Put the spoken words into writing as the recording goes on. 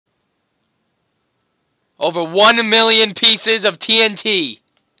Over 1 million pieces of TNT.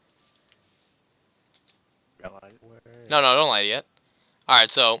 No, don't light it yet.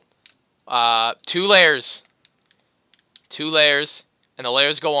 Alright, so, 2 layers. 2 layers. And the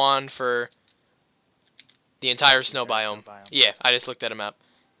layers go on for the entire snow biome. Yeah, I just looked at a map.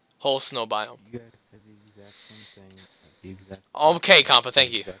 Whole snow biome. You guys said the exact same thing at the exact Okay, Compa,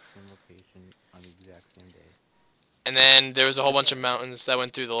 thank you. exact same location on the exact same day. And then there was a whole bunch of mountains that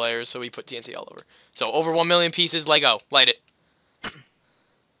went through the layers, so we put TNT all over. So over 1 million pieces, Lego. Light it.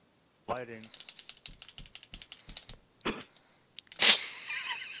 Lighting.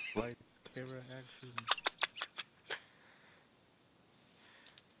 Light, camera, action.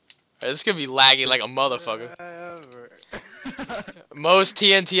 This is gonna be laggy like a motherfucker. Most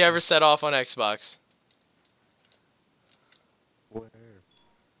TNT ever set off on Xbox. Where?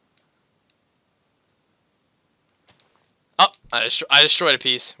 Oh, I destroyed a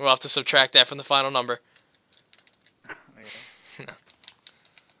piece. We'll have to subtract that from the final number.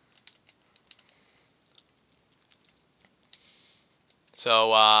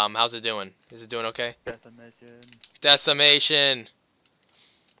 So, how's it doing? Is it doing okay? Decimation.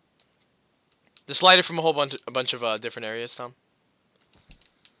 Just light it from a bunch of different areas, Tom.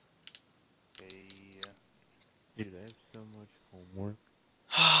 Dude, I have so much homework.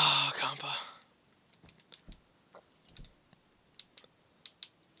 Ah, Compa.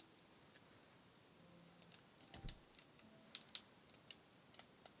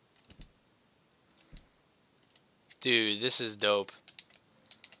 Dude, this is dope.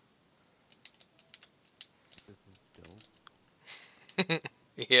 This is dope.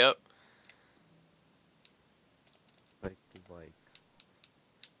 Yep. Like.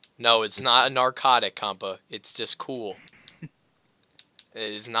 No, it's not a narcotic, Compa. It's just cool. It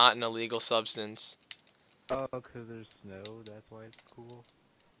is not an illegal substance. Oh, because there's snow, that's why it's cool?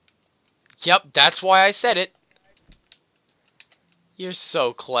 Yep, that's why I said it. You're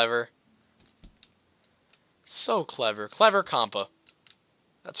so clever. So clever. Clever Compa.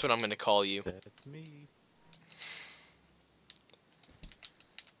 That's what I'm going to call you. That's me.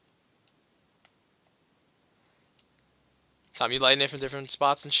 Tom, you lighting it from different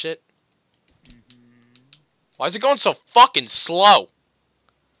spots and shit? Mm-hmm. Why is it going so fucking slow?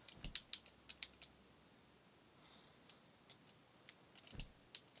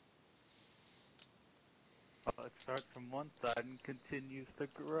 It starts from one side and continues to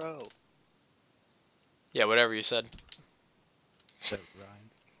grow. Yeah, whatever you said. That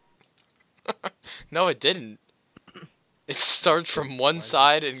rhymed. No, it didn't. It starts from one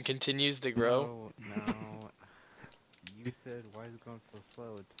side and continues to grow. No. You said, why is it going so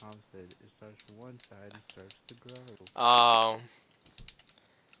slow? And Tom said, it starts from one side and starts to grow. Oh.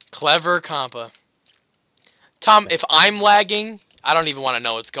 Clever Compa. Tom, if I'm lagging, I don't even want to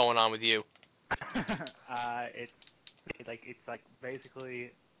know what's going on with you. It's like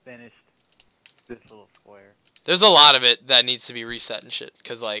basically finished this little square. There's a lot of it that needs to be reset and shit,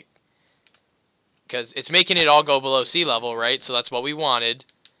 cause it's making it all go below sea level, right? So that's what we wanted,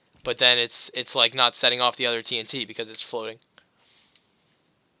 but then it's like not setting off the other TNT because it's floating.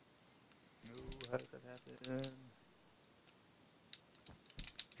 How does that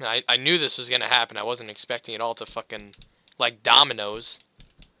happen? I knew this was gonna happen. I wasn't expecting it all to fucking like dominoes.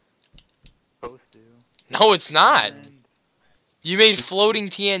 Supposed to. No, it's not. You made floating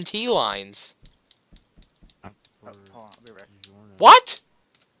TNT lines. Hold on, I'll be right. What?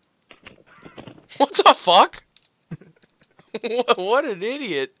 What the fuck? What an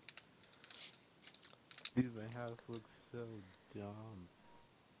idiot. Dude, my house looks so dumb.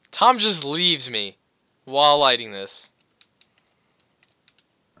 Tom just leaves me while lighting this.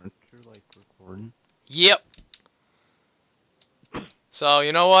 Aren't you, like, recording? Yep. So,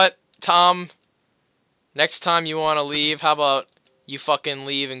 you know what, Tom? Next time you want to leave, how about you fucking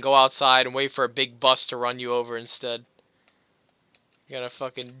leave and go outside and wait for a big bus to run you over instead? You're gonna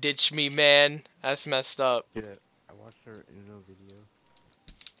fucking ditch me, man. That's messed up. Yeah, I watched her Uno video.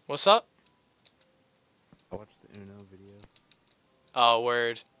 What's up? I watched the Uno video. Oh,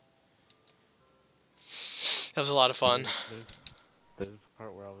 word. That was a lot of fun. There's a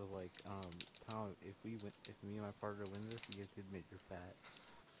part where I was like, Tom, if me and my partner win this, you guys could admit you're fat.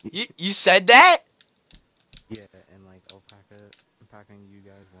 You said that? Yeah, and like Alpaca and you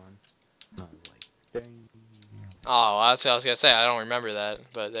guys won. And I was like, dang. Oh, that's what I was gonna say. I don't remember that,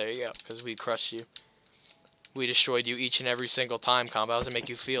 but there you go. Because we crushed you. We destroyed you each and every single time, Combo. How does it make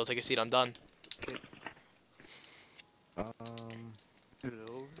you feel? Take a seat. I'm done. I'm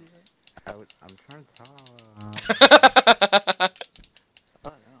trying to talk.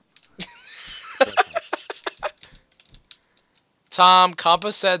 Oh, no. Tom,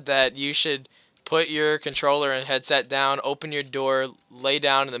 Compa said that you should Put your controller and headset down, open your door, lay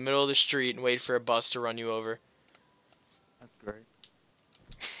down in the middle of the street, and wait for a bus to run you over. That's great.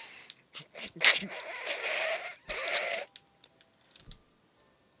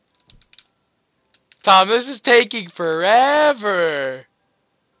 Tom, this is taking forever.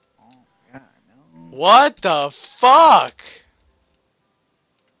 Oh, yeah, I know. What the fuck?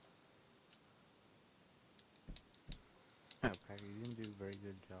 No, Packer, you didn't do a very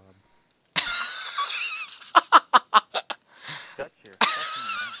good job. Shut your fucking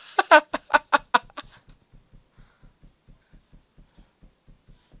mouth.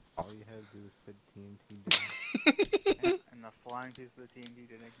 All you had to do was put TNT down. And the flying piece of the TNT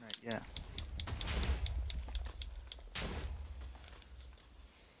didn't ignite. Yeah.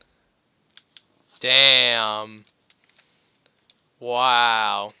 Damn.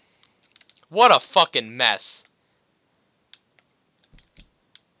 Wow. What a fucking mess.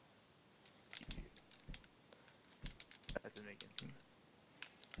 That didn't make any sense.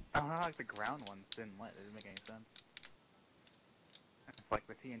 I don't know how like the ground ones didn't light. It didn't make any sense. It's like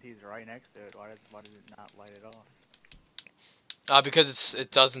the TNT's right next to it. Why did it not light at all? Because it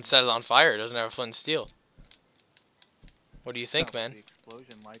doesn't set it on fire. It doesn't have a flint and steel. What do you think, No, man? the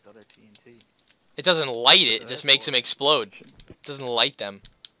explosion lights other TNT. It doesn't light it. It just makes them explode. It doesn't light them.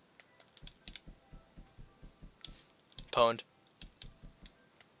 Pwned.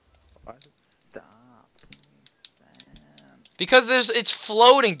 Why did it stop? Stand. Because it's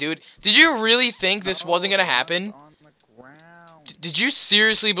floating, dude. Did you really think this wasn't gonna happen? On the ground. Did you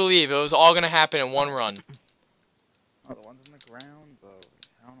seriously believe it was all gonna happen in one run? Oh, the ones on the ground, though.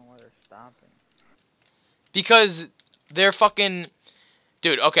 I don't know why they're stopping. Because they're fucking...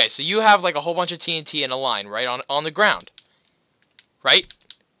 Dude, okay, so you have like a whole bunch of TNT in a line, right, on the ground. Right?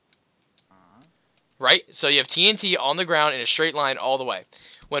 Right? So you have TNT on the ground in a straight line all the way.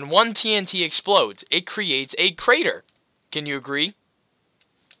 When one TNT explodes, it creates a crater. Can you agree?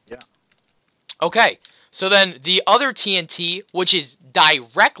 Yeah. Okay, so then the other TNT, which is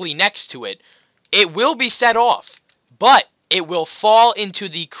directly next to it, it will be set off, but it will fall into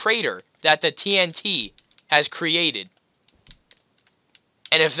the crater that the TNT has created.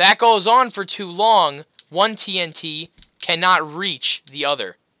 And if that goes on for too long, one TNT cannot reach the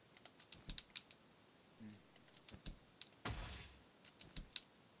other.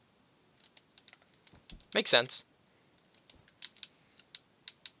 Makes sense.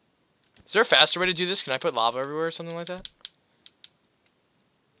 Is there a faster way to do this? Can I put lava everywhere or something like that?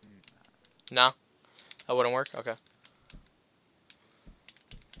 No? That wouldn't work? Okay.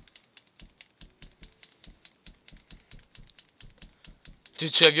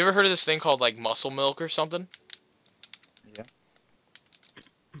 Dude, so have you ever heard of this thing called, like, muscle milk or something? Yeah.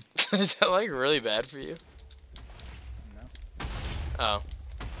 Is that, like, really bad for you? No. Oh.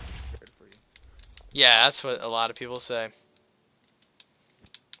 Good for you. Yeah, that's what a lot of people say.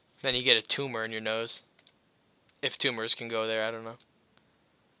 Then you get a tumor in your nose. If tumors can go there, I don't know.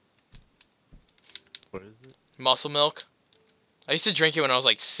 What is it? Muscle milk. I used to drink it when I was,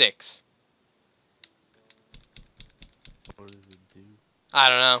 like, 6. What does it do? I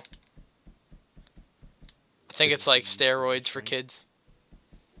don't know. I think it's like steroids for kids.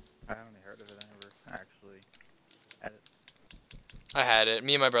 I only heard of it. I never actually had it. I had it.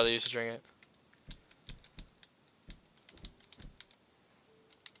 Me and my brother used to drink it.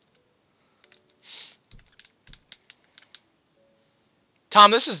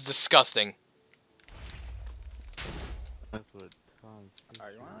 Tom, this is disgusting. That's what Tom said.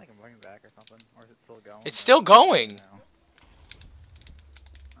 Alright, you want to like bring it back or something? Or is it still going? It's still going. No.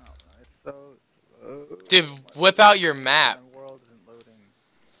 Oh, no, it's so slow. Dude, whip out your map. My world isn't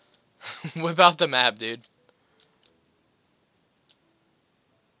loading. Whip out the map, dude.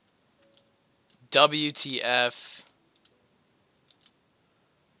 WTF.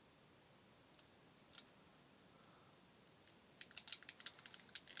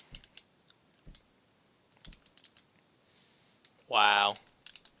 Wow.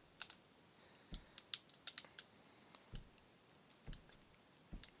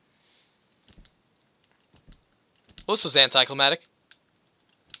 Well, this was anticlimactic.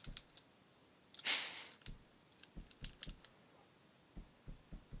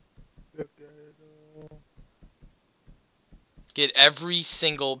 Get every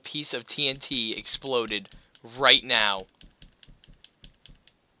single piece of TNT exploded right now.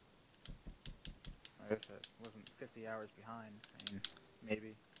 I guess it wasn't 50 hours behind. I mean,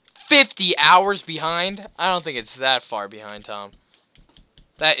 maybe. 50 hours behind? I don't think it's that far behind, Tom.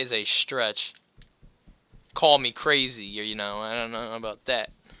 That is a stretch. Call me crazy, you know. I don't know about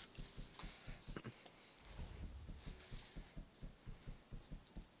that.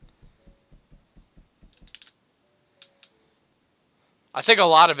 I think a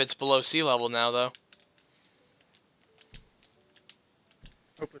lot of it's below sea level now, though.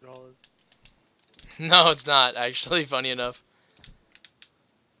 Hope it all is. No, it's not, actually, funny enough.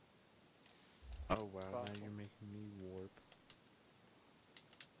 Oh wow, now you're making me warp.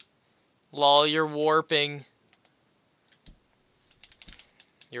 Lol, you're warping.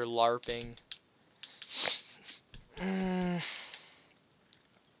 You're LARPing.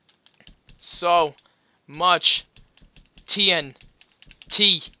 So much TNT.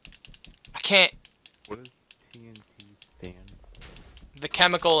 I can't. What does TNT stand? The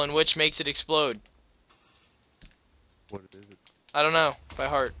chemical in which makes it explode. What is it? I don't know, by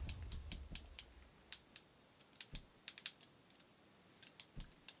heart.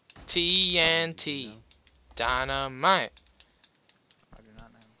 TNT. You know? Dynamite. I do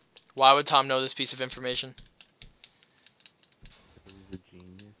not know. Why would Tom know this piece of information? He's a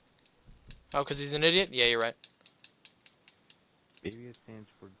genius. Oh, because he's an idiot? Yeah, you're right. Maybe it stands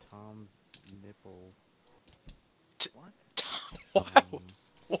for Tom's nipple. What? What?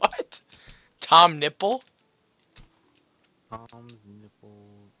 What? Tom Nipple? Tom's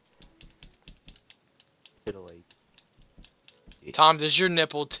nipple. Titillate. Tom, does your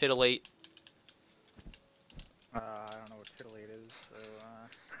nipple titillate? I don't know what titillate is,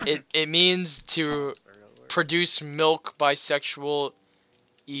 so, It means to sorry, other word. produce milk by sexual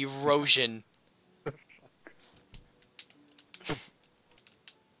erosion.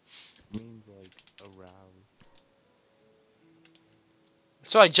 Means like aroused.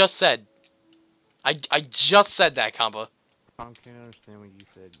 That's what I just said. I just said that, Compa. Tom can't understand what you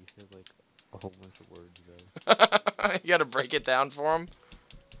said. You said like a whole bunch of words though. You gotta break it down for him.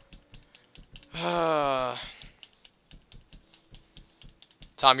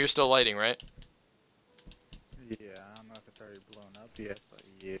 Tom, you're still lighting, right? Yeah, I don't know if it's already blown up yet, but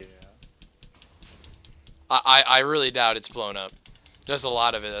yeah. I really doubt it's blown up. There's a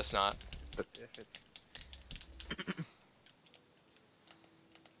lot of it that's not. But if it's...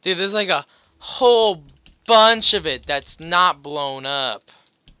 Dude, there's like a whole bunch of it that's not blown up.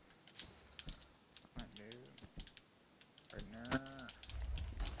 I knew. Right now.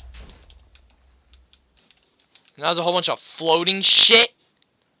 And there's a whole bunch of floating shit.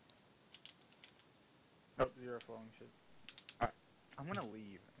 Oh, zero flowing shit. Alright, I'm gonna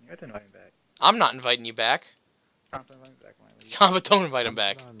leave. You have to invite me back. I'm not inviting you back. Constantly invite me back when I leave. Compa, don't invite him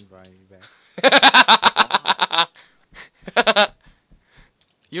back. I'm not inviting you back.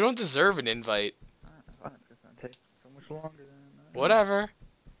 You don't deserve an invite. Fine, it's gonna take so much longer than... Whatever.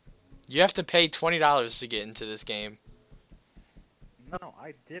 You have to pay $20 to get into this game. No,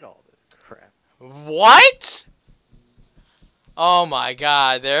 I did all this crap. What? Oh my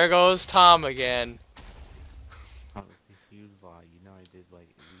god, there goes Tom again. Oh, it's a huge lie. You know I did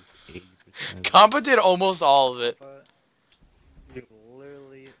like at least 80% of it. Compa did almost all of it. But you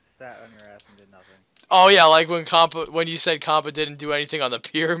literally sat on your ass and did nothing. Oh yeah, like when you said Compa didn't do anything on the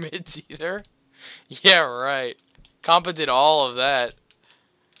pyramids either. Yeah, right. Compa did all of that.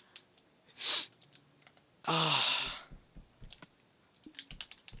 Ah.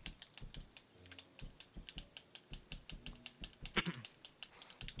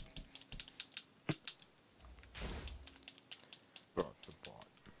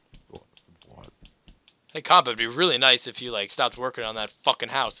 Hey, Compa, it'd be really nice if you, like, stopped working on that fucking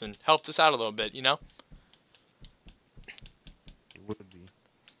house and helped us out a little bit, you know? It would be.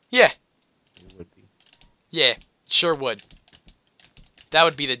 Yeah. It would be. Yeah, sure would. That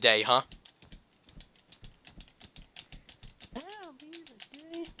would be the day, huh? That'll be the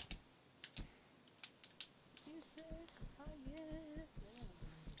day.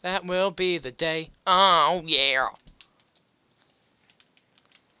 That will be the day. Oh, yeah.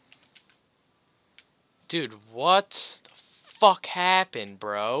 Dude, what the fuck happened,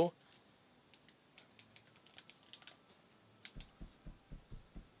 bro?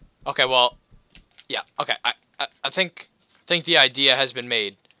 Okay, well, yeah, okay. I think the idea has been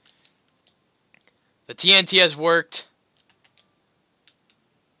made. The TNT has worked.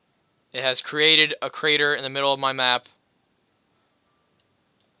 It has created a crater in the middle of my map.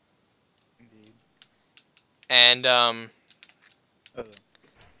 Indeed. And Oh,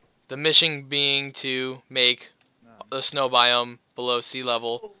 the mission being to make no. the snow biome below sea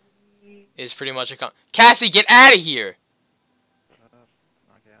level is pretty much a Cassie, get out of here!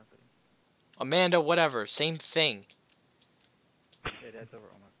 Okay, I'll see. Amanda, whatever, same thing. Yeah, that's over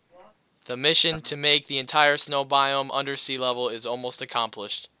almost. The mission to make the entire snow biome under sea level is almost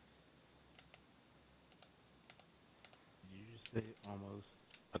accomplished. Did you just say almost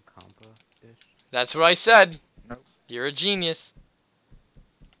a compa-ish? That's what I said. Nope. You're a genius.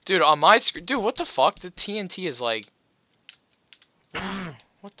 Dude, on my screen, dude, what the fuck? The TNT is like...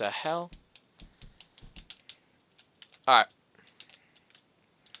 What the hell? Alright.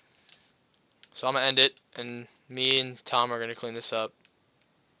 So I'm gonna end it, and me and Tom are gonna clean this up.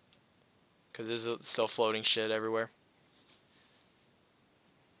 Because there's still floating shit everywhere.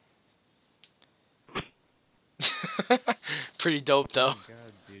 Pretty dope, though. Oh my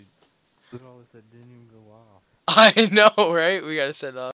god, dude. Look at all this that didn't even go off. I know, right? We gotta set it up.